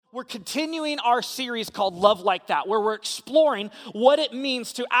We're continuing our series called Love Like That, where we're exploring what it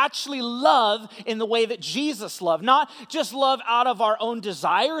means to actually love in the way that Jesus loved. Not just love out of our own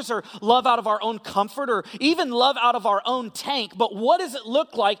desires or love out of our own comfort or even love out of our own tank, but what does it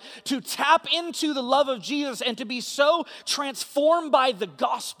look like to tap into the love of Jesus and to be so transformed by the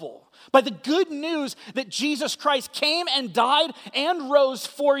gospel, by the good news that Jesus Christ came and died and rose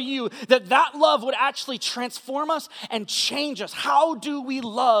for you, that love would actually transform us and change us. How do we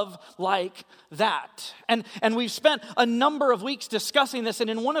love like that? And we've spent a number of weeks discussing this, and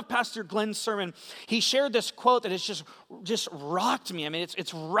in one of Pastor Glenn's sermon, he shared this quote that has just rocked me. I mean,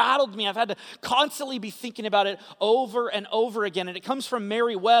 it's rattled me. I've had to constantly be thinking about it over and over again, and it comes from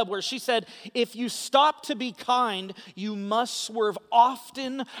Mary Webb, where she said, "If you stop to be kind, you must swerve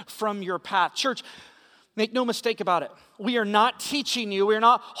often from your path." Church, make no mistake about it. We are not teaching you, we're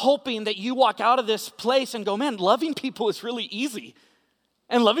not hoping that you walk out of this place and go, "Man, loving people is really easy.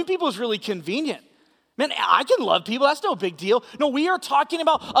 And loving people is really convenient. Man, I can love people, that's no big deal." No, we are talking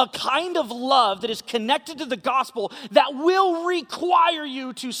about a kind of love that is connected to the gospel that will require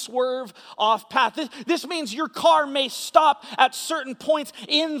you to swerve off path. This means your car may stop at certain points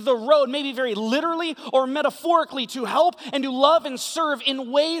in the road, maybe very literally or metaphorically, to help and to love and serve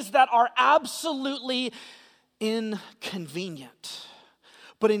in ways that are absolutely inconvenient.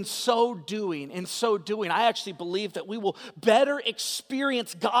 But in so doing, I actually believe that we will better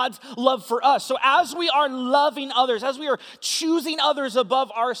experience God's love for us. So as we are loving others, as we are choosing others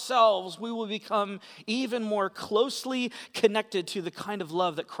above ourselves, we will become even more closely connected to the kind of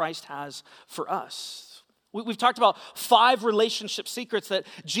love that Christ has for us. We've talked about 5 relationship secrets that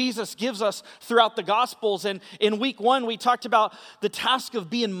Jesus gives us throughout the Gospels. And in week 1, we talked about the task of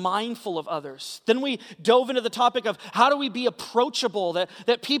being mindful of others. Then we dove into the topic of how do we be approachable,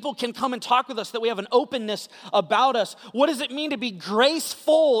 that people can come and talk with us, that we have an openness about us. What does it mean to be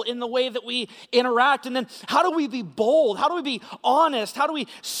graceful in the way that we interact? And then how do we be bold? How do we be honest? How do we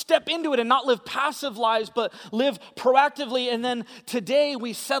step into it and not live passive lives, but live proactively? And then today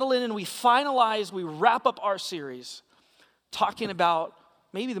we settle in and we finalize, we wrap up our series talking about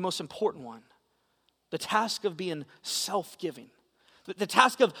maybe the most important one, the task of being self-giving. The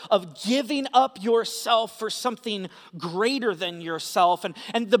task of giving up yourself for something greater than yourself.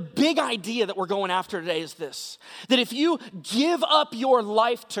 And the big idea that we're going after today is this, that if you give up your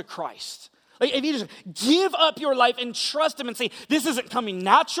life to Christ, like if you just give up your life and trust Him and say, "This isn't coming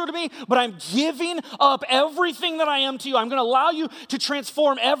natural to me, but I'm giving up everything that I am to you. I'm going to allow you to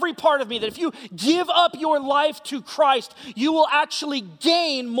transform every part of me." That if you give up your life to Christ, you will actually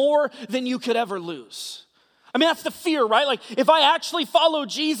gain more than you could ever lose. I mean, that's the fear, right? Like if I actually follow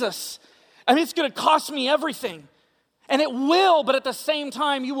Jesus, I mean, it's going to cost me everything. And it will, but at the same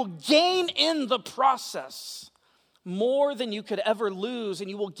time, you will gain in the process more than you could ever lose, and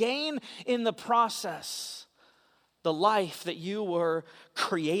you will gain in the process the life that you were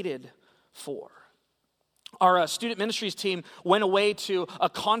created for. Our student ministries team went away to a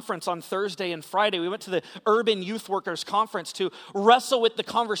conference on Thursday and Friday. We went to the Urban Youth Workers Conference to wrestle with the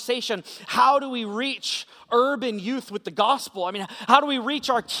conversation, how do we reach urban youth with the gospel? I mean, how do we reach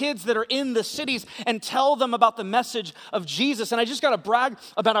our kids that are in the cities and tell them about the message of Jesus? And I just got to brag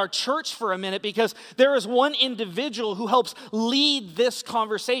about our church for a minute, because there is one individual who helps lead this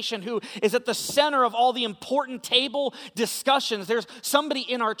conversation, who is at the center of all the important table discussions. There's somebody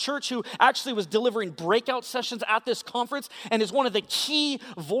in our church who actually was delivering breakout sessions at this conference and is one of the key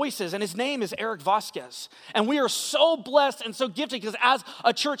voices, and his name is Eric Vasquez. And we are so blessed and so gifted because as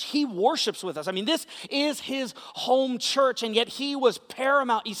a church, he worships with us. I mean, this is his home church, and yet he was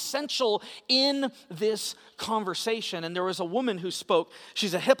paramount, essential in this conversation. And there was a woman who spoke.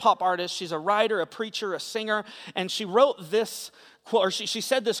 She's a hip hop artist, she's a writer, a preacher, a singer, and she wrote this quote, or she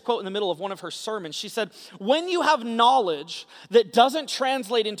said this quote in the middle of one of her sermons. She said, "When you have knowledge that doesn't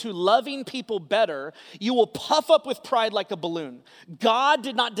translate into loving people better, you will puff up with pride like a balloon. God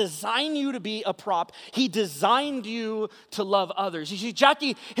did not design you to be a prop. He designed you to love others." You see,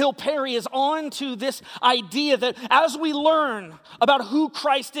 Jackie Hill Perry is on to this idea that as we learn about who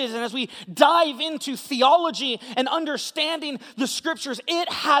Christ is and as we dive into theology and understanding the scriptures, it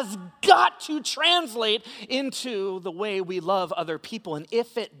has got to translate into the way we love other people. And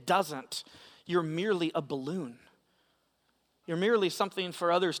if it doesn't, you're merely a balloon. You're merely something for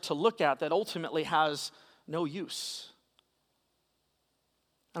others to look at that ultimately has no use.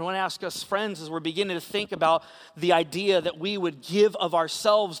 And I want to ask us, friends, as we're beginning to think about the idea that we would give of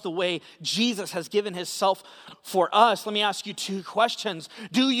ourselves the way Jesus has given himself for us, let me ask you 2 questions.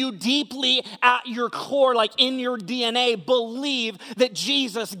 Do you deeply at your core, like in your DNA, believe that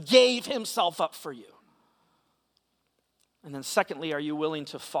Jesus gave himself up for you? And then secondly, are you willing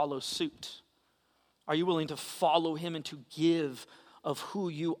to follow suit? Are you willing to follow him and to give of who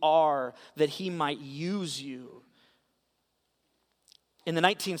you are that he might use you? In the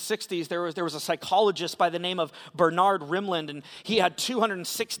 1960s, there was a psychologist by the name of Bernard Rimland, and he had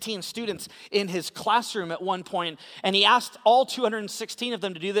 216 students in his classroom at one point, and he asked all 216 of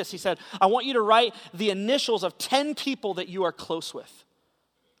them to do this. He said, I want you to write the initials of 10 people that you are close with.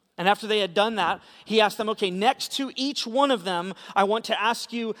 And after they had done that, he asked them, okay, next to each one of them, I want to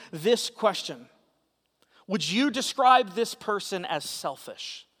ask you this question. Would you describe this person as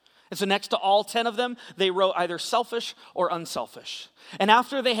selfish? And so next to all 10 of them, they wrote either selfish or unselfish. And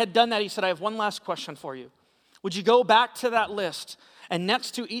after they had done that, he said, I have one last question for you. Would you go back to that list, and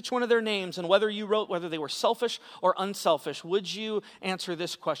next to each one of their names, and whether you wrote whether they were selfish or unselfish, would you answer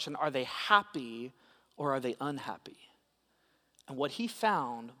this question? Are they happy or are they unhappy? And what he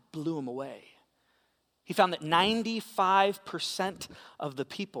found blew him away. He found that 95% of the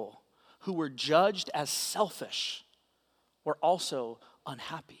people who were judged as selfish were also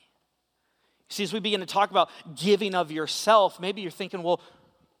unhappy. See, as we begin to talk about giving of yourself, maybe you're thinking, well,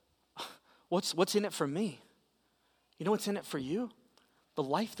 what's in it for me? You know what's in it for you? The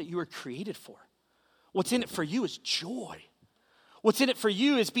life that you were created for. What's in it for you is joy. What's in it for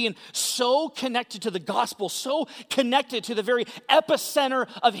you is being so connected to the gospel, so connected to the very epicenter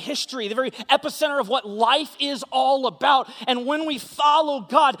of history, the very epicenter of what life is all about. And when we follow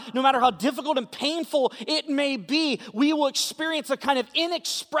God, no matter how difficult and painful it may be, we will experience a kind of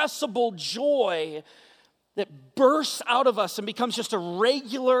inexpressible joy that bursts out of us and becomes just a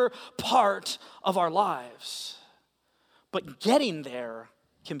regular part of our lives. But getting there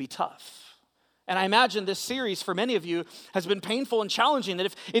can be tough. And I imagine this series for many of you has been painful and challenging,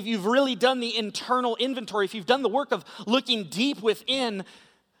 that if you've really done the internal inventory, if you've done the work of looking deep within,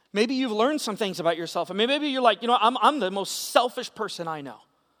 maybe you've learned some things about yourself. I mean, maybe you're like, I'm the most selfish person I know.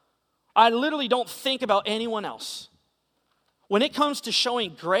 I literally don't think about anyone else. When it comes to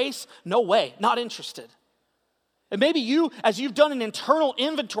showing grace, no way, not interested. And maybe you, as you've done an internal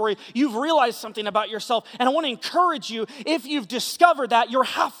inventory, you've realized something about yourself. And I want to encourage you, if you've discovered that, you're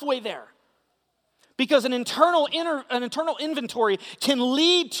halfway there. Because an internal inventory can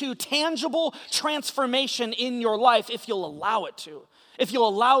lead to tangible transformation in your life if you'll allow it to. If you'll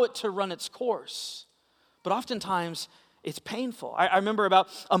allow it to run its course. But oftentimes, it's painful. I remember about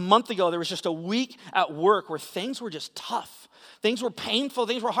a month ago, there was just a week at work where things were just tough. Things were painful,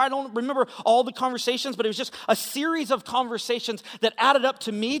 things were hard. I don't remember all the conversations, but it was just a series of conversations that added up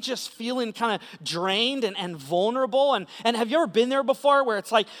to me just feeling kind of drained and vulnerable. And have you ever been there before where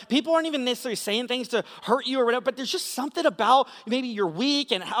it's like people aren't even necessarily saying things to hurt you or whatever, but there's just something about maybe your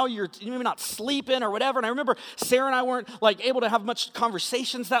week and how you're maybe not sleeping or whatever. And I remember Sarah and I weren't like able to have much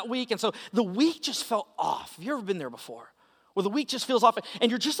conversations that week. And so the week just felt off. Have you ever been there before? Where the week just feels off,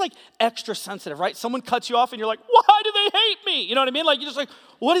 and you're just like extra sensitive, right? Someone cuts you off, and you're like, why do they hate me? You know what I mean? Like, you're just like,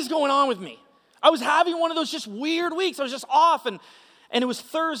 what is going on with me? I was having one of those just weird weeks. I was just off, and it was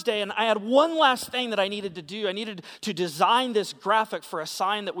Thursday, and I had one last thing that I needed to do. I needed to design this graphic for a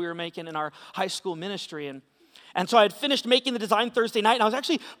sign that we were making in our high school ministry, and so I had finished making the design Thursday night, and I was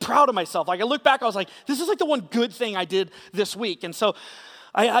actually proud of myself. Like, I look back, I was like, this is like the one good thing I did this week, and so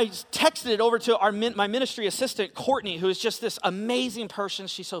I texted it over to my ministry assistant, Courtney, who is just this amazing person.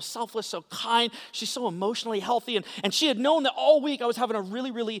 She's so selfless, so kind. She's so emotionally healthy. And she had known that all week I was having a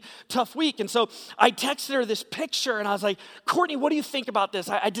really, really tough week. And so I texted her this picture, and I was like, Courtney, what do you think about this?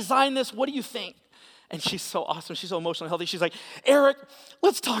 I designed this. What do you think? And she's so awesome. She's so emotionally healthy. She's like, Eric,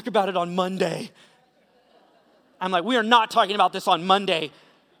 let's talk about it on Monday. I'm like, we are not talking about this on Monday.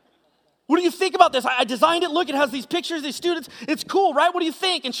 What do you think about this? I designed it. Look, it has these pictures, these students. It's cool, right? What do you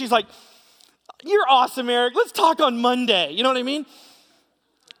think? And she's like, you're awesome, Eric. Let's talk on Monday. You know what I mean?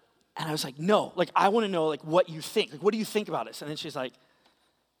 And I was like, no. Like, I want to know, like, what you think. Like, what do you think about this? And then she's like,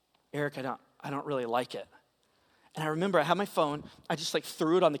 Eric, I don't really like it. And I remember I had my phone. I just, like,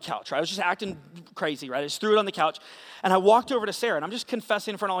 threw it on the couch, right? I was just acting crazy, right? I just threw it on the couch. And I walked over to Sarah. And I'm just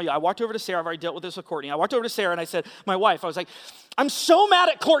confessing in front of all you. I walked over to Sarah. I've already dealt with this with Courtney. I walked over to Sarah, and I said, my wife, I was like, I'm so mad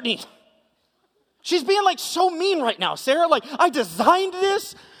at Courtney. She's being like so mean right now. Sarah, like, I designed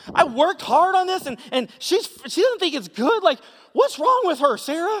this. I worked hard on this, and she doesn't think it's good. Like, what's wrong with her,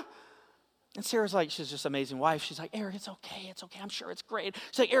 Sarah? And Sarah's like, she's just an amazing wife. She's like, Eric, it's okay. I'm sure it's great.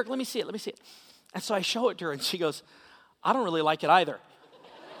 She's like, Eric, let me see it. And so I show it to her, and she goes, I don't really like it either.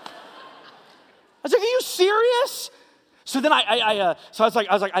 I was like, are you serious? So then I was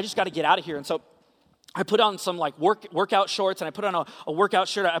like, I just got to get out of here. And so I put on some like workout shorts, and I put on a workout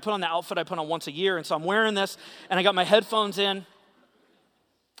shirt. I put on the outfit I put on once a year, and so I'm wearing this, and I got my headphones in,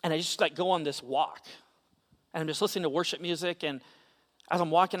 and I just like go on this walk. And I'm just listening to worship music, and as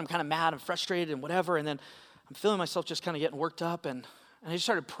I'm walking, I'm kind of mad and frustrated and whatever, and then I'm feeling myself just kind of getting worked up, and I just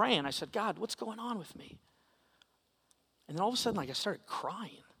started praying. I said, God, what's going on with me? And then all of a sudden, I started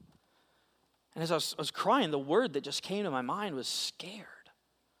crying. And as I was crying, the word that just came to my mind was scared.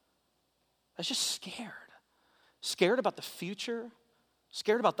 I was just scared. Scared about the future,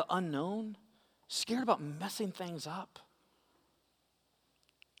 scared about the unknown, scared about messing things up.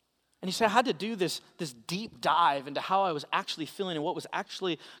 And he said I had to do this deep dive into how I was actually feeling and what was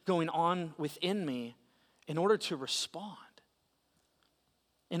actually going on within me in order to respond.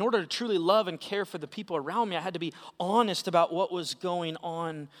 In order to truly love and care for the people around me, I had to be honest about what was going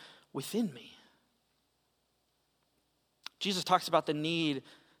on within me. Jesus talks about the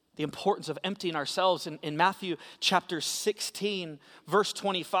importance of emptying ourselves in Matthew chapter 16, verse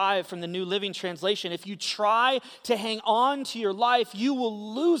 25 from the New Living Translation. If you try to hang on to your life, you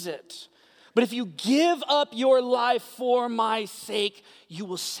will lose it. But if you give up your life for my sake, you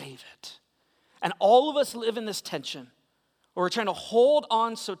will save it. And all of us live in this tension where we're trying to hold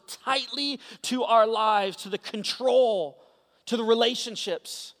on so tightly to our lives, to the control, to the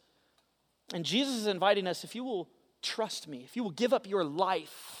relationships. And Jesus is inviting us, if you will trust me, if you will give up your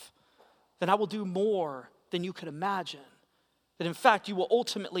life, then I will do more than you could imagine. That in fact, you will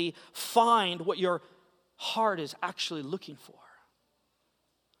ultimately find what your heart is actually looking for.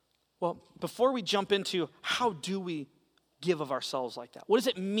 Well, before we jump into how do we give of ourselves like that? What does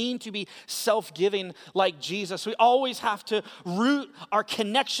it mean to be self-giving like Jesus? We always have to root our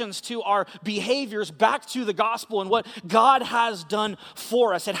connections to our behaviors back to the gospel and what God has done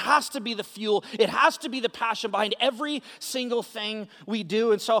for us. It has to be the fuel. It has to be the passion behind every single thing we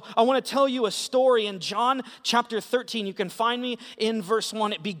do. And so I want to tell you a story in John chapter 13. You can find me in verse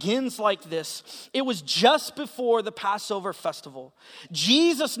 1. It begins like this. It was just before the Passover festival.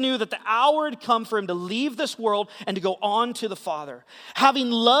 Jesus knew that the hour had come for him to leave this world and to go on to the Father.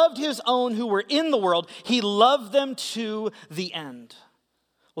 Having loved his own who were in the world, he loved them to the end.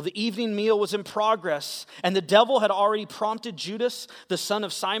 Well, the evening meal was in progress, and the devil had already prompted Judas, the son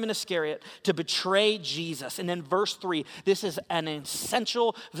of Simon Iscariot, to betray Jesus. And then verse 3, this is an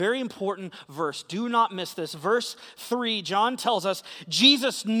essential, very important verse. Do not miss this. Verse 3, John tells us,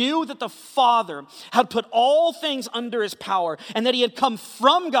 Jesus knew that the Father had put all things under his power, and that he had come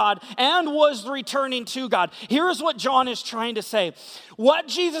from God and was returning to God. Here's what John is trying to say. What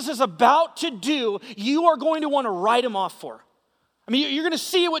Jesus is about to do, you are going to want to write him off for. I mean, you're going to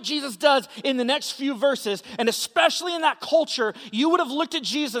see what Jesus does in the next few verses, and especially in that culture, you would have looked at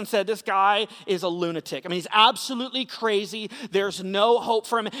Jesus and said, this guy is a lunatic. I mean, he's absolutely crazy. There's no hope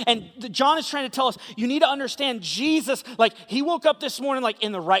for him. And John is trying to tell us, you need to understand Jesus, like he woke up this morning like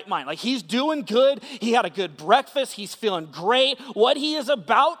in the right mind. Like he's doing good. He had a good breakfast. He's feeling great. What he is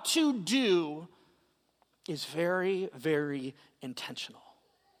about to do is very, very intentional.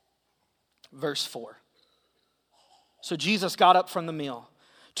 Verse 4. So Jesus got up from the meal,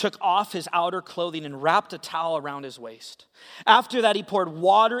 took off his outer clothing, and wrapped a towel around his waist. After that, he poured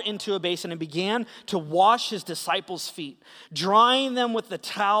water into a basin and began to wash his disciples' feet, drying them with the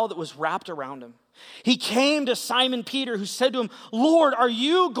towel that was wrapped around him. He came to Simon Peter, who said to him, Lord, are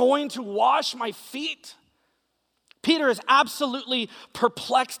you going to wash my feet? Peter is absolutely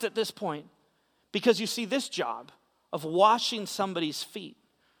perplexed at this point because you see, this job of washing somebody's feet,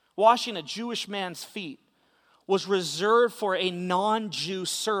 washing a Jewish man's feet, was reserved for a non-Jew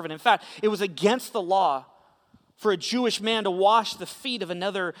servant. In fact, it was against the law for a Jewish man to wash the feet of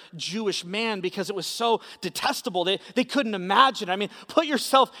another Jewish man because it was so detestable. They couldn't imagine. I mean, put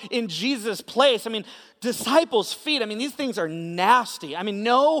yourself in Jesus' place. I mean, disciples' feet, I mean, these things are nasty. I mean,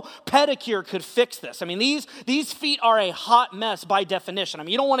 no pedicure could fix this. I mean, these feet are a hot mess by definition. I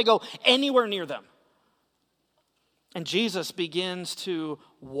mean, you don't want to go anywhere near them. And Jesus begins to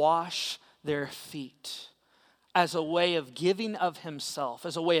wash their feet as a way of giving of himself,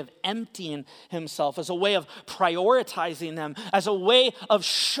 as a way of emptying himself, as a way of prioritizing them, as a way of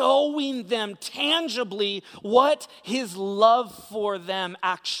showing them tangibly what his love for them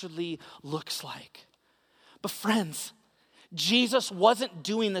actually looks like. But friends, Jesus wasn't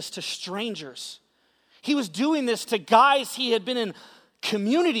doing this to strangers. He was doing this to guys he had been in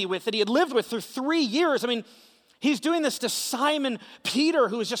community with, that he had lived with through 3 years. I mean, he's doing this to Simon Peter,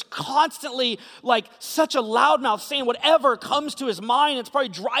 who is just constantly like such a loudmouth, saying whatever comes to his mind. It's probably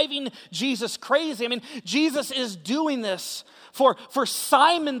driving Jesus crazy. I mean, Jesus is doing this for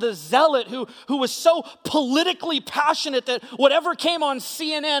Simon the Zealot, who was so politically passionate that whatever came on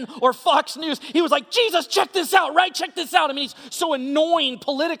CNN or Fox News, he was like, Jesus, check this out, right? Check this out. I mean, he's so annoying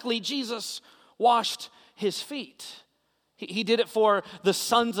politically. Jesus washed his feet. He did it for the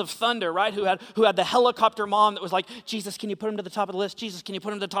Sons of Thunder, right? Who had the helicopter mom that was like, Jesus, can you put him to the top of the list? Jesus, can you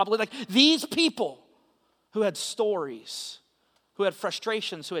put him to the top of the list? Like these people who had stories, who had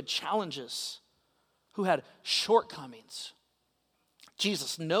frustrations, who had challenges, who had shortcomings.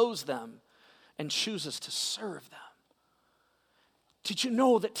 Jesus knows them and chooses to serve them. Did you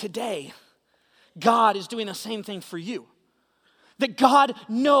know that today God is doing the same thing for you? That God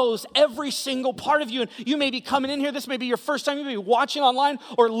knows every single part of you. And you may be coming in here, this may be your first time, you may be watching online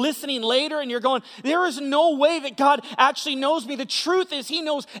or listening later, and you're going, there is no way that God actually knows me. The truth is, he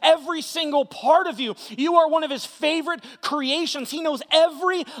knows every single part of you. You are one of his favorite creations. He knows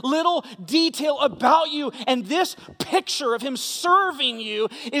every little detail about you. And this picture of him serving you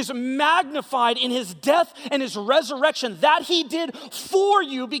is magnified in his death and his resurrection that he did for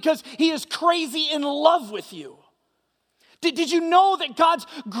you because he is crazy in love with you. Did you know that God's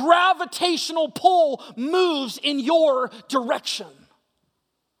gravitational pull moves in your direction?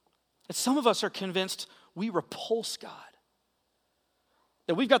 And some of us are convinced we repulse God.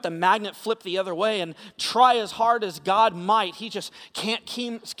 That we've got the magnet flipped the other way, and try as hard as God might, he just can't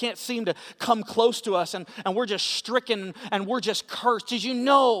seem to come close to us, and we're just stricken and we're just cursed. Did you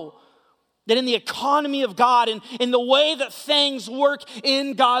know that in the economy of God and in the way that things work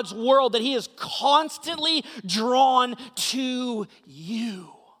in God's world, that he is constantly drawn to you?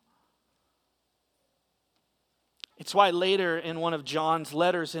 It's why later in one of John's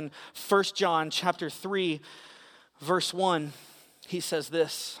letters, in 1 John chapter 3, verse 1, he says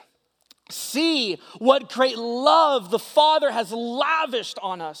this: see what great love the Father has lavished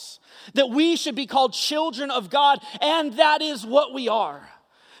on us, that we should be called children of God, and that is what we are.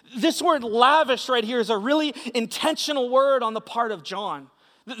 This word lavish right here is a really intentional word on the part of John.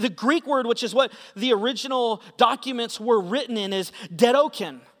 The Greek word, which is what the original documents were written in, is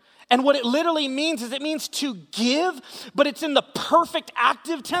diedoken. And what it literally means is it means to give, but it's in the perfect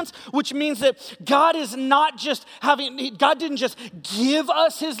active tense, which means that God didn't just give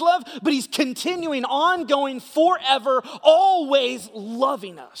us his love, but he's continuing, ongoing, forever, always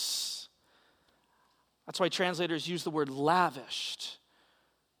loving us. That's why translators use the word lavished.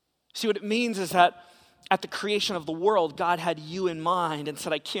 See, what it means is that at the creation of the world, God had you in mind and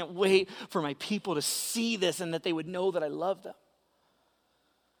said, I can't wait for my people to see this and that they would know that I love them.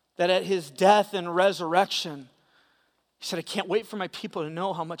 That at his death and resurrection, he said, I can't wait for my people to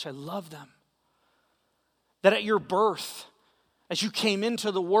know how much I love them. That at your birth, as you came into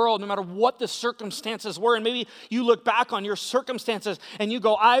the world, no matter what the circumstances were, and maybe you look back on your circumstances and you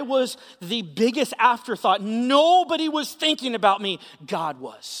go, I was the biggest afterthought. Nobody was thinking about me. God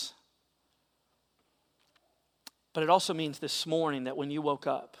was. But it also means this morning that when you woke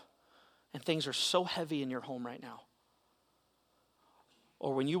up and things are so heavy in your home right now,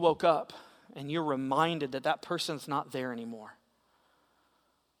 or when you woke up and you're reminded that that person's not there anymore,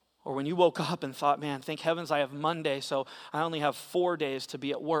 or when you woke up and thought, man, thank heavens I have Monday, so I only have 4 days to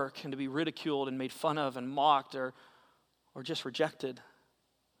be at work and to be ridiculed and made fun of and mocked or just rejected.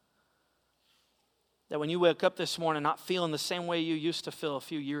 That when you wake up this morning not feeling the same way you used to feel a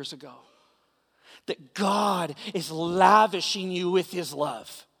few years ago, that God is lavishing you with his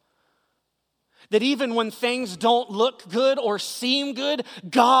love. That even when things don't look good or seem good,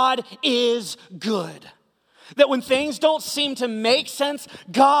 God is good. That when things don't seem to make sense,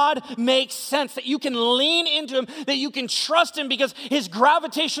 God makes sense. That you can lean into him, that you can trust him because his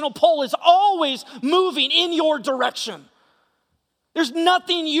gravitational pull is always moving in your direction. There's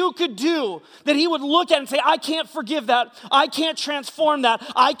nothing you could do that he would look at and say, I can't forgive that. I can't transform that.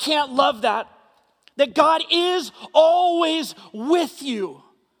 I can't love that. That God is always with you.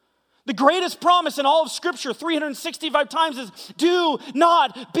 The greatest promise in all of Scripture, 365 times, is do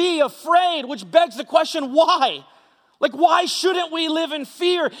not be afraid, which begs the question, why? Like, why shouldn't we live in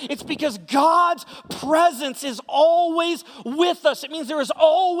fear? It's because God's presence is always with us. It means there is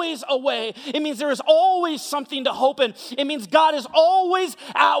always a way. It means there is always something to hope in. It means God is always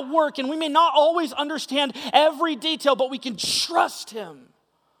at work, and we may not always understand every detail, but we can trust him.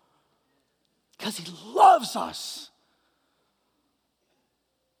 Because he loves us.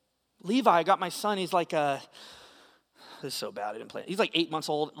 Levi, I got my son, he's like, this is so bad, I didn't play it. He's like 8 months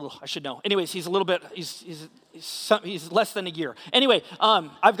old. Ugh, I should know. Anyways, he's a little bit, he's less than a year. Anyway,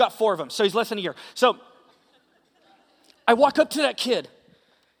 I've got 4 of them, so he's less than a year. So I walk up to that kid,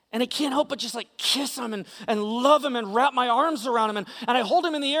 and I can't help but just like kiss him and love him and wrap my arms around him. And I hold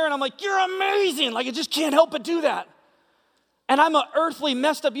him in the air, and I'm like, you're amazing. Like, I just can't help but do that. And I'm an earthly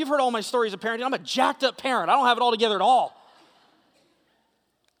messed up, you've heard all my stories of parenting. I'm a jacked up parent. I don't have it all together at all.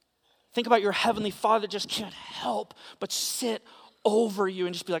 Think about your heavenly Father that just can't help but sit over you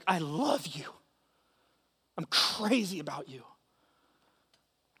and just be like, I love you. I'm crazy about you.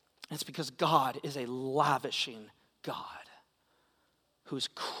 And it's because God is a lavishing God who's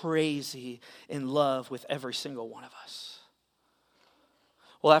crazy in love with every single one of us.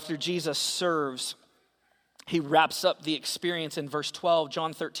 Well, after Jesus serves, he wraps up the experience in verse 12,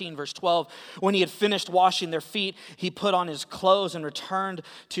 John 13, verse 12. When he had finished washing their feet, he put on his clothes and returned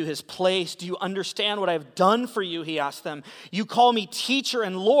to his place. Do you understand what I have done for you? He asked them. You call me teacher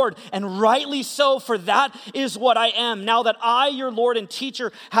and Lord, and rightly so, for that is what I am. Now that I, your Lord and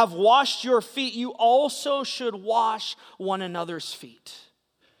teacher, have washed your feet, you also should wash one another's feet.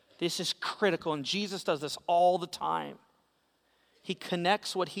 This is critical, and Jesus does this all the time. He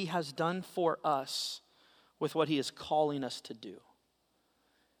connects what he has done for us with what he is calling us to do.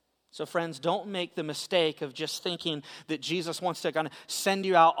 So friends, don't make the mistake of just thinking that Jesus wants to kind of send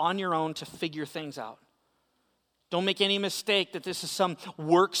you out on your own to figure things out. Don't make any mistake that this is some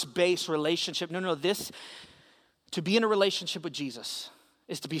works-based relationship. No, to be in a relationship with Jesus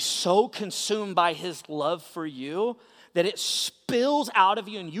is to be so consumed by his love for you that it spills out of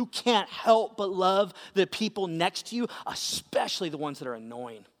you and you can't help but love the people next to you, especially the ones that are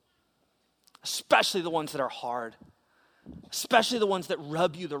annoying. Especially the ones that are hard, especially the ones that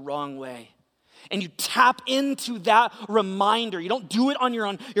rub you the wrong way. And you tap into that reminder. You don't do it on your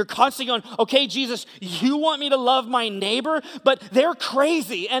own. You're constantly going, okay, Jesus, you want me to love my neighbor, but they're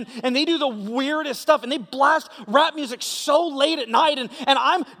crazy and they do the weirdest stuff and they blast rap music so late at night and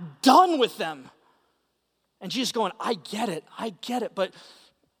I'm done with them. And Jesus going, I get it, but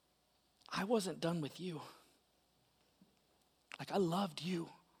I wasn't done with you. Like I loved you.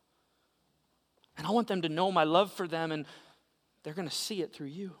 And I want them to know my love for them, and they're going to see it through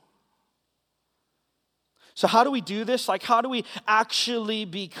you. So how do we do this? Like, how do we actually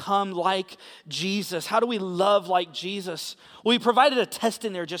become like Jesus? How do we love like Jesus? Well, we provided a test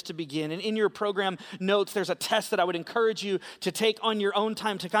in there just to begin. And in your program notes, there's a test that I would encourage you to take on your own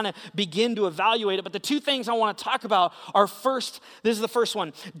time to kind of begin to evaluate it. But the two things I want to talk about are first, this is the first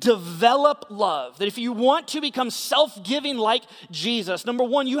one, develop love. That if you want to become self-giving like Jesus, number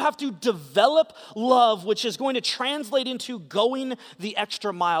one, you have to develop love, which is going to translate into going the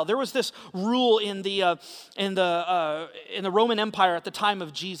extra mile. There was this rule in the Roman Empire at the time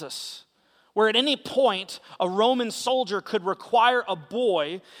of Jesus, where at any point a Roman soldier could require a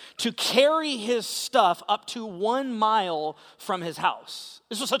boy to carry his stuff up to 1 mile from his house.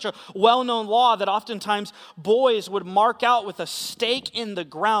 This was such a well-known law that oftentimes boys would mark out with a stake in the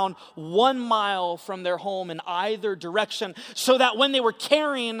ground 1 mile from their home in either direction, so that when they were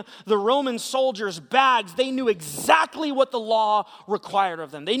carrying the Roman soldiers' bags, they knew exactly what the law required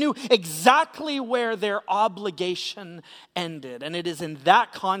of them. They knew exactly where their obligation ended. And it is in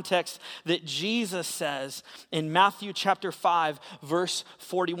that context that Jesus says in Matthew chapter 5, verse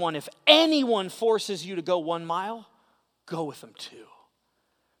 41, if anyone forces you to go 1 mile, go with them 2.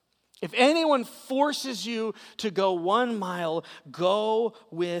 If anyone forces you to go 1 mile, go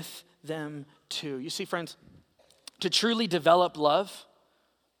with them 2. You see, friends, to truly develop love,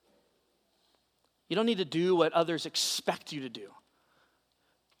 you don't need to do what others expect you to do.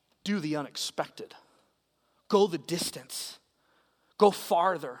 Do the unexpected. Go the distance. Go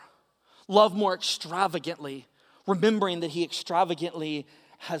farther. Love more extravagantly, remembering that he extravagantly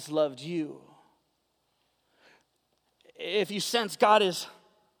has loved you. If you sense God is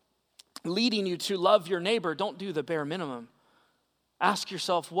leading you to love your neighbor, don't do the bare minimum. Ask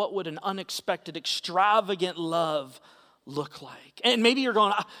yourself, what would an unexpected, extravagant love look like? And maybe you're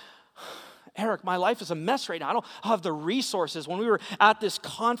going, Eric, my life is a mess right now. I don't have the resources. When we were at this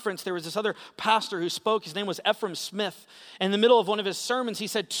conference, there was this other pastor who spoke. His name was Ephraim Smith. In the middle of one of his sermons, he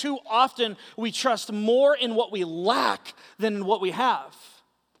said, too often we trust more in what we lack than in what we have.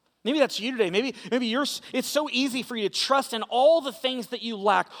 Maybe that's you today. Maybe it's so easy for you to trust in all the things that you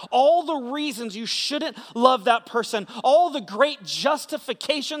lack, all the reasons you shouldn't love that person, all the great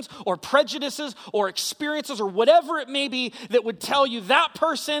justifications or prejudices or experiences or whatever it may be that would tell you that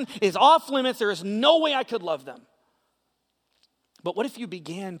person is off limits. There is no way I could love them. But what if you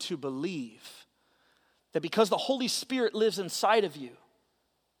began to believe that because the Holy Spirit lives inside of you,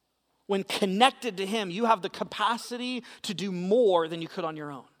 when connected to him, you have the capacity to do more than you could on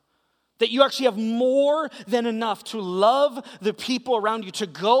your own? That you actually have more than enough to love the people around you, to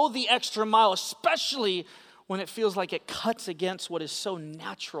go the extra mile, especially when it feels like it cuts against what is so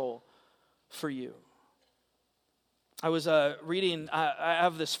natural for you. I was reading, I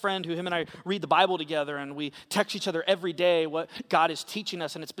have this friend who him and I read the Bible together, and we text each other every day what God is teaching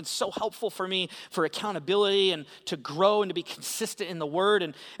us, and it's been so helpful for me for accountability and to grow and to be consistent in the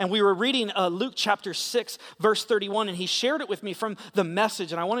Word. And we were reading Luke chapter 6, verse 31, and he shared it with me from the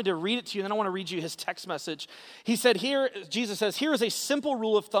Message, and I wanted to read it to you, and then I want to read you his text message. He said, Jesus says, here is a simple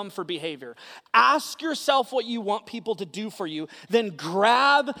rule of thumb for behavior. Ask yourself what you want people to do for you, then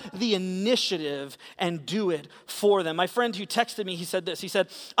grab the initiative and do it for them. My friend who texted me, he said this. He said,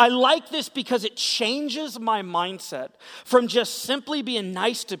 I like this because it changes my mindset from just simply being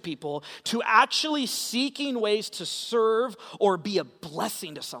nice to people to actually seeking ways to serve or be a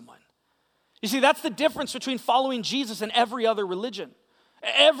blessing to someone. You see, that's the difference between following Jesus and every other religion.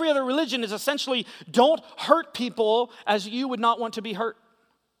 Every other religion is essentially don't hurt people as you would not want to be hurt.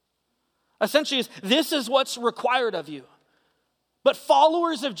 Essentially, this is what's required of you. But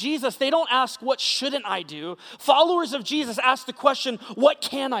followers of Jesus, they don't ask, what shouldn't I do? Followers of Jesus ask the question, what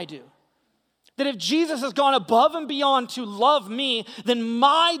can I do? That if Jesus has gone above and beyond to love me, then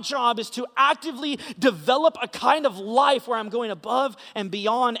my job is to actively develop a kind of life where I'm going above and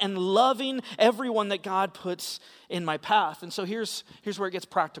beyond and loving everyone that God puts in my path. And so here's where it gets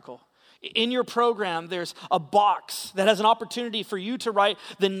practical. In your program, there's a box that has an opportunity for you to write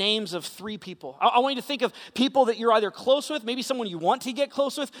the names of 3 people. I want you to think of people that you're either close with, maybe someone you want to get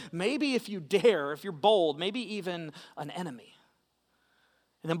close with, maybe if you dare, if you're bold, maybe even an enemy.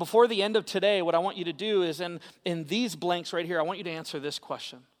 And then before the end of today, what I want you to do is in these blanks right here, I want you to answer this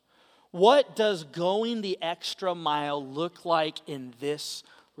question. What does going the extra mile look like in this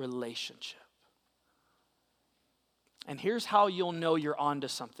relationship? And here's how you'll know you're onto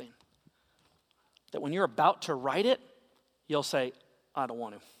something. That when you're about to write it, you'll say, I don't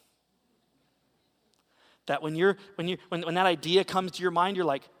want to. That when that idea comes to your mind, you're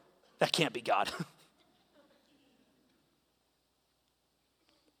like, that can't be God.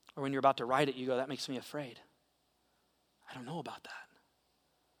 Or when you're about to write it, you go, that makes me afraid. I don't know about that.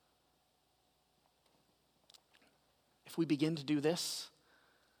 If we begin to do this,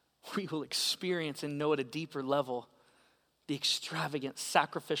 we will experience and know at a deeper level the extravagant,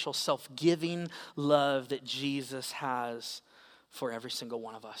 sacrificial, self-giving love that Jesus has for every single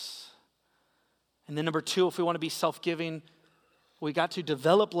one of us. And then number 2, if we want to be self-giving, we got to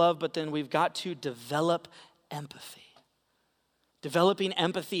develop love, but then we've got to develop empathy. Developing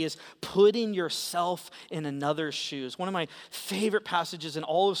empathy is putting yourself in another's shoes. One of my favorite passages in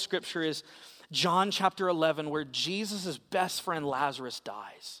all of Scripture is John chapter 11, where Jesus' best friend Lazarus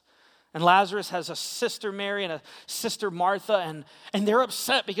dies. And Lazarus has a sister Mary and a sister Martha, and they're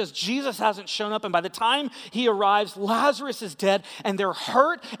upset because Jesus hasn't shown up. And by the time he arrives, Lazarus is dead, and they're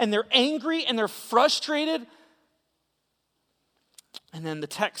hurt, and they're angry, and they're frustrated. And then the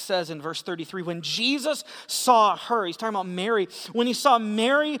text says in verse 33, when Jesus saw her, he's talking about Mary, when he saw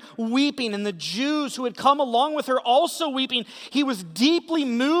Mary weeping and the Jews who had come along with her also weeping, he was deeply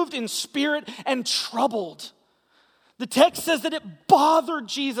moved in spirit and troubled. The text says that it bothered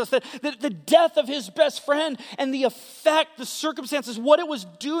Jesus, that the death of his best friend and the effect, the circumstances, what it was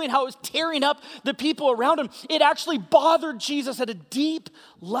doing, how it was tearing up the people around him, it actually bothered Jesus at a deep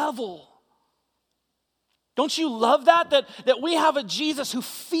level. Don't you love that we have a Jesus who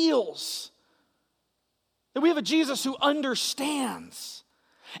feels, that we have a Jesus who understands?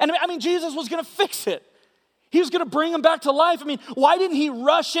 And I mean, Jesus was going to fix it. He was going to bring him back to life. I mean, why didn't he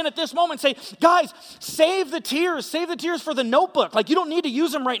rush in at this moment and say, guys, save the tears for the notebook. Like, you don't need to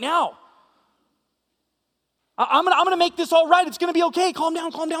use them right now. I'm going to make this all right. It's going to be okay. Calm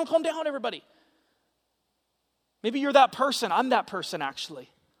down, everybody. Maybe you're that person. I'm that person, actually,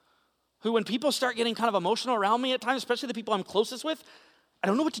 who when people start getting kind of emotional around me at times, especially the people I'm closest with, I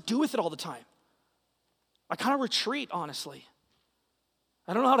don't know what to do with it all the time. I kind of retreat, honestly.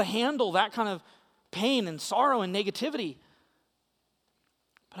 I don't know how to handle that kind of pain and sorrow and negativity.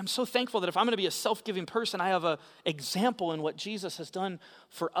 But I'm so thankful that if I'm going to be a self-giving person, I have an example in what Jesus has done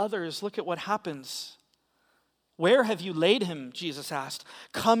for others. Look at what happens. Where have you laid him? Jesus asked.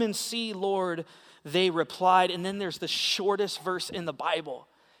 Come and see, Lord, they replied. And then there's the shortest verse in the Bible.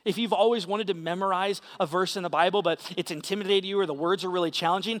 If you've always wanted to memorize a verse in the Bible, but it's intimidated you or the words are really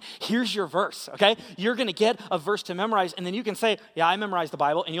challenging, here's your verse, okay? You're going to get a verse to memorize, and then you can say, yeah, I memorized the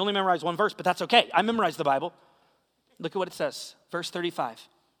Bible, and you only memorize one verse, but that's okay. I memorized the Bible. Look at what it says. Verse 35.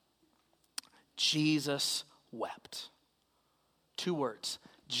 Jesus wept. 2 words.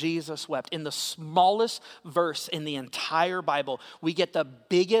 Jesus wept. In the smallest verse in the entire Bible, we get the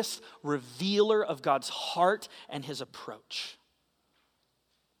biggest revealer of God's heart and his approach.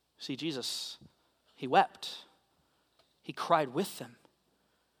 See, Jesus, he wept. He cried with them.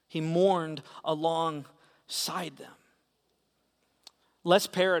 He mourned alongside them. Les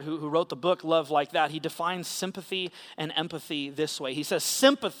Parrott, who wrote the book Love Like That, he defines sympathy and empathy this way. He says,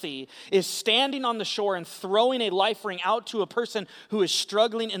 sympathy is standing on the shore and throwing a life ring out to a person who is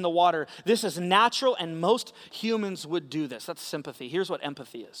struggling in the water. This is natural, and most humans would do this. That's sympathy. Here's what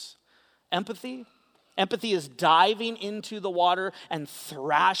empathy is. Empathy is diving into the water and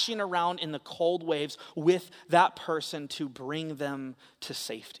thrashing around in the cold waves with that person to bring them to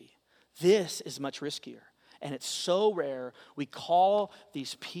safety. This is much riskier. And it's so rare, we call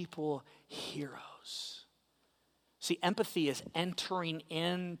these people heroes. See, empathy is entering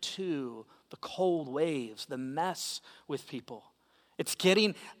into the cold waves, the mess with people. It's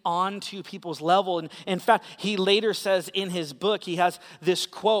getting onto people's level. And in fact, he later says in his book, he has this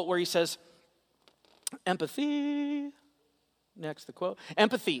quote where he says, empathy, next the quote,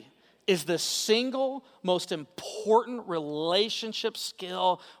 empathy is the single most important relationship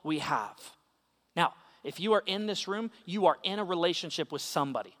skill we have. Now, if you are in this room, you are in a relationship with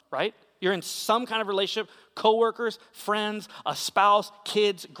somebody, right? You're in some kind of relationship, coworkers, friends, a spouse,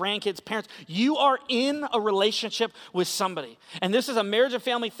 kids, grandkids, parents. You are in a relationship with somebody. And this is a marriage and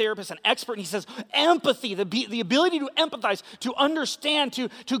family therapist, an expert, and he says empathy, the ability to empathize, to understand,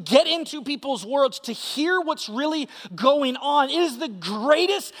 to get into people's worlds, to hear what's really going on. It is the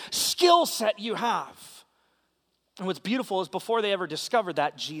greatest skill set you have. And what's beautiful is before they ever discovered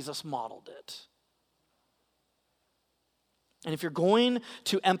that, Jesus modeled it. And if you're going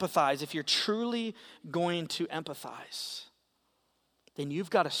to empathize, if you're truly going to empathize, then you've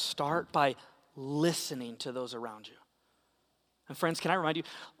got to start by listening to those around you. And friends, can I remind you,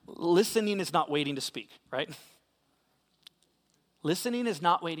 listening is not waiting to speak, right? Listening is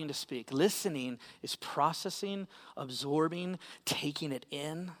not waiting to speak. Listening is processing, absorbing, taking it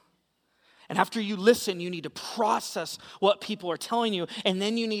in. And after you listen, you need to process what people are telling you, and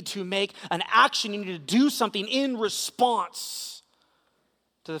then you need to make an action. You need to do something in response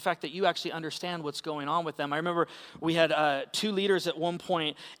to the fact that you actually understand what's going on with them. I remember we had 2 leaders at one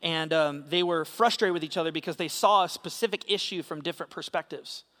point, and they were frustrated with each other because they saw a specific issue from different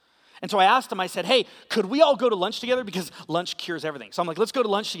perspectives. And so I asked them, I said, hey, could we all go to lunch together? Because lunch cures everything. So I'm like, let's go to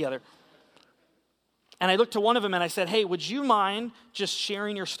lunch together. And I looked to one of them and I said, hey, would you mind just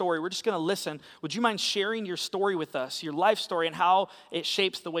sharing your story? We're just going to listen. Would you mind sharing your story with us, your life story, and how it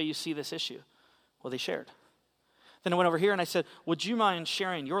shapes the way you see this issue? Well, they shared. Then I went over here and I said, would you mind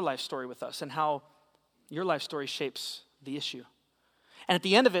sharing your life story with us and how your life story shapes the issue? And at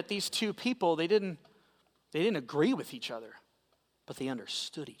the end of it, these 2 people, they didn't agree with each other, but they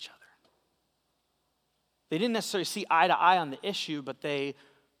understood each other. They didn't necessarily see eye to eye on the issue, but they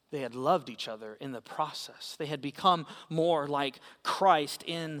had loved each other in the process. They had become more like Christ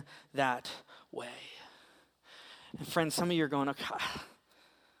in that way. And friends, some of you are going, okay,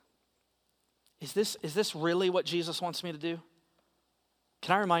 is this really what Jesus wants me to do?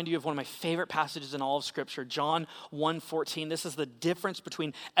 Can I remind you of one of my favorite passages in all of Scripture, John 1:14. This is the difference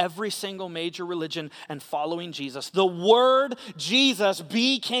between every single major religion and following Jesus. The Word, Jesus,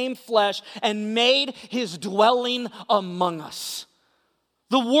 became flesh and made his dwelling among us.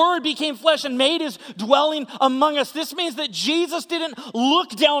 The Word became flesh and made his dwelling among us. This means that Jesus didn't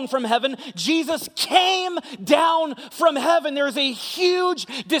look down from heaven. Jesus came down from heaven. There is a huge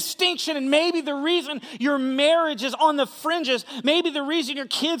distinction, and maybe the reason your marriage is on the fringes, maybe the reason your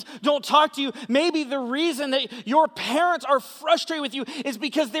kids don't talk to you, maybe the reason that your parents are frustrated with you is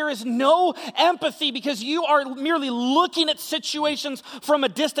because there is no empathy, because you are merely looking at situations from a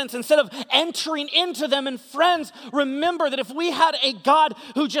distance instead of entering into them. And friends, remember that if we had a God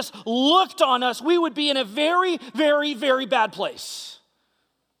who just looked on us, we would be in a very, very, very bad place.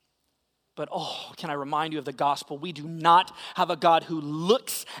 But can I remind you of the gospel? We do not have a God who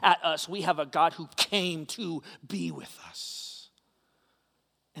looks at us. We have a God who came to be with us.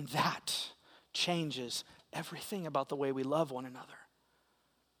 And that changes everything about the way we love one another.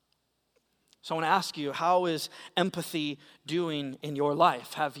 So I want to ask you, how is empathy doing in your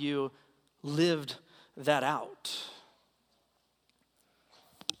life? Have you lived that out?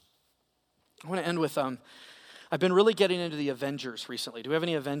 I want to end with, I've been really getting into the Avengers recently. Do we have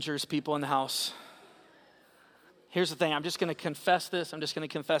any Avengers people in the house? Here's the thing. I'm just going to confess this.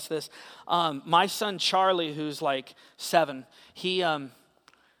 My son Charlie, who's like 7, he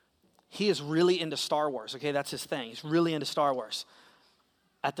is really into Star Wars, okay? That's his thing. He's really into Star Wars.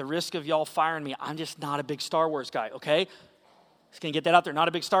 At the risk of y'all firing me, I'm just not a big Star Wars guy, okay? Just going to get that out there. Not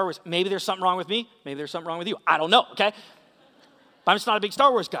a big Star Wars. Maybe there's something wrong with me. Maybe there's something wrong with you. I don't know, okay? But I'm just not a big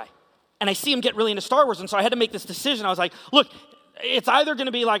Star Wars guy. And I see him get really into Star Wars, and so I had to make this decision. I was like, look, it's either going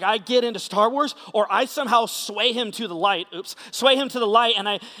to be like I get into Star Wars or I somehow sway him to the light,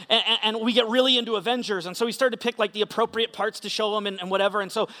 and we get really into Avengers. And so we started to pick like the appropriate parts to show him and whatever.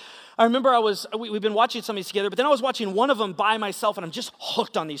 And so I remember we've been watching some of these together, but then I was watching one of them by myself, and I'm just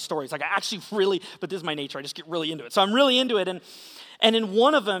hooked on these stories. Like I actually really, but this is my nature, I just get really into it. So I'm really into it. And in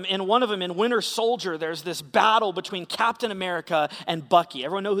one of them, in Winter Soldier, there's this battle between Captain America and Bucky.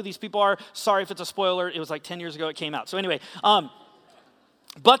 Everyone know who these people are? Sorry if it's a spoiler. It was like 10 years ago it came out. So anyway,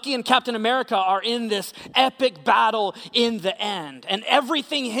 Bucky and Captain America are in this epic battle in the end, and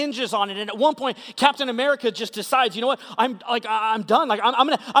everything hinges on it. And at one point, Captain America just decides, you know what? I'm done. Like I'm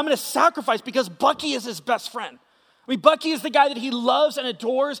gonna sacrifice because Bucky is his best friend. I mean, Bucky is the guy that he loves and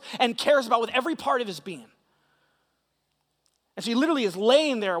adores and cares about with every part of his being. And so he literally is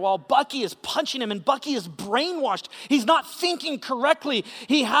laying there while Bucky is punching him, and Bucky is brainwashed. He's not thinking correctly.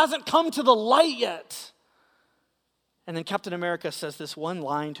 He hasn't come to the light yet. And then Captain America says this one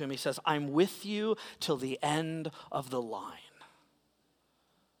line to him. He says, I'm with you till the end of the line.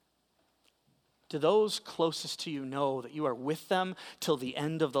 Do those closest to you know that you are with them till the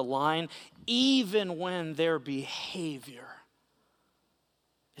end of the line, even when their behavior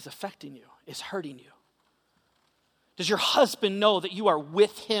is affecting you, is hurting you? Does your husband know that you are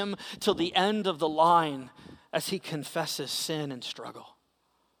with him till the end of the line as he confesses sin and struggle?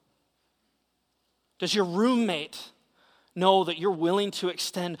 Does your roommate know that you're willing to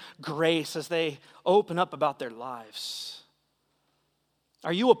extend grace as they open up about their lives?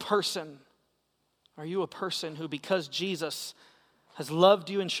 Are you a person who, because Jesus has loved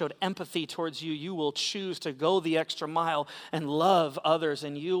you and showed empathy towards you, you will choose to go the extra mile and love others,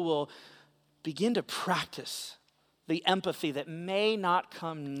 and you will begin to practice the empathy that may not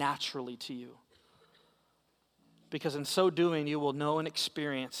come naturally to you? Because in so doing, you will know and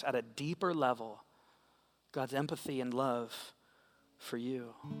experience at a deeper level God's empathy and love for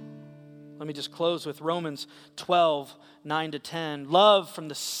you. Let me just close with Romans 12, 9-10. Love from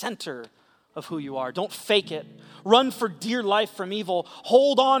the center of who you are. Don't fake it. Run for dear life from evil.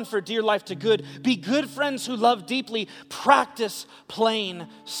 Hold on for dear life to good. Be good friends who love deeply. Practice playing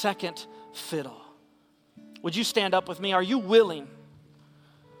second fiddle. Would you stand up with me? Are you willing?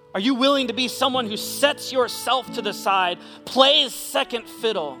 Are you willing to be someone who sets yourself to the side, plays second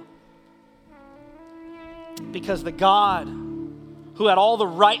fiddle? Because the God who had all the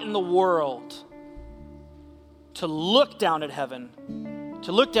right in the world to look down at heaven,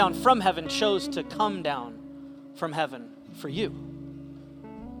 to look down from heaven, chose to come down from heaven for you.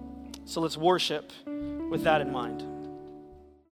 So let's worship with that in mind.